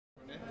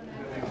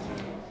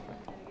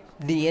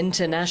The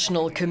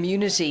international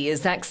community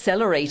is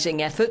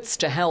accelerating efforts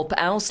to help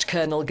oust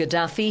Colonel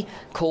Gaddafi.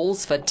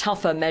 Calls for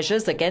tougher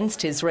measures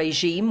against his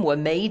regime were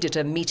made at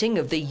a meeting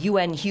of the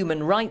UN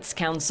Human Rights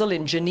Council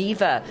in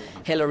Geneva.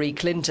 Hillary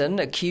Clinton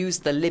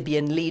accused the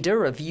Libyan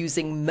leader of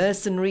using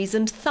mercenaries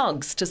and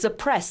thugs to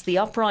suppress the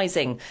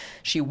uprising.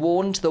 She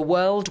warned the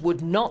world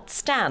would not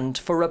stand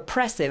for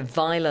repressive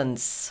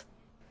violence.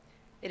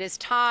 It is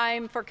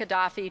time for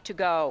Gaddafi to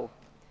go,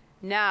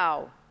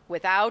 now,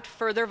 without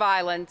further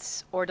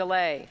violence or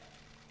delay.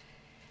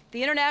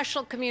 The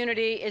international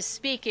community is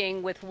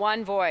speaking with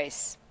one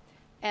voice,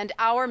 and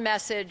our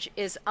message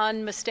is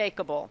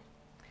unmistakable.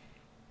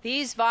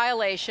 These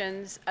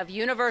violations of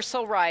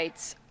universal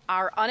rights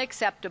are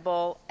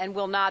unacceptable and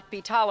will not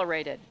be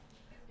tolerated.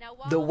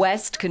 The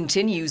West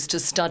continues to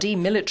study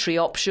military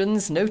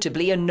options,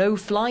 notably a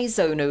no-fly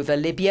zone over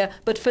Libya,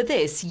 but for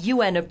this,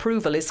 UN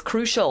approval is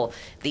crucial.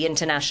 The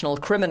International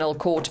Criminal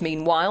Court,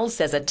 meanwhile,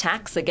 says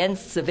attacks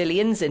against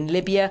civilians in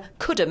Libya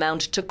could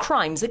amount to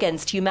crimes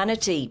against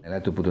humanity. I'd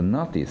like to put on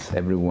notice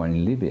everyone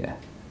in Libya,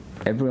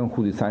 everyone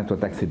who decides to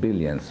attack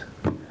civilians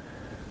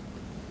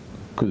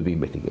could be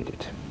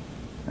investigated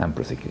and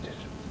prosecuted.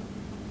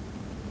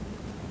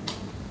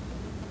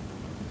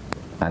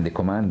 And the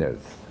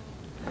commanders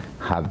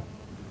have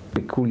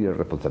peculiar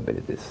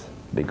responsibilities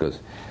because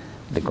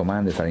the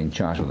commanders are in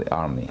charge of the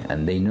army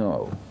and they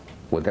know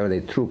whatever the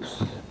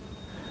troops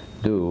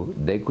do,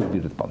 they could be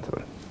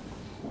responsible.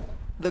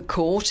 The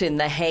court in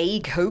The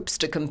Hague hopes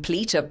to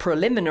complete a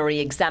preliminary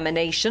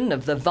examination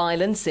of the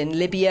violence in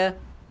Libya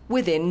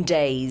within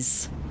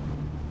days.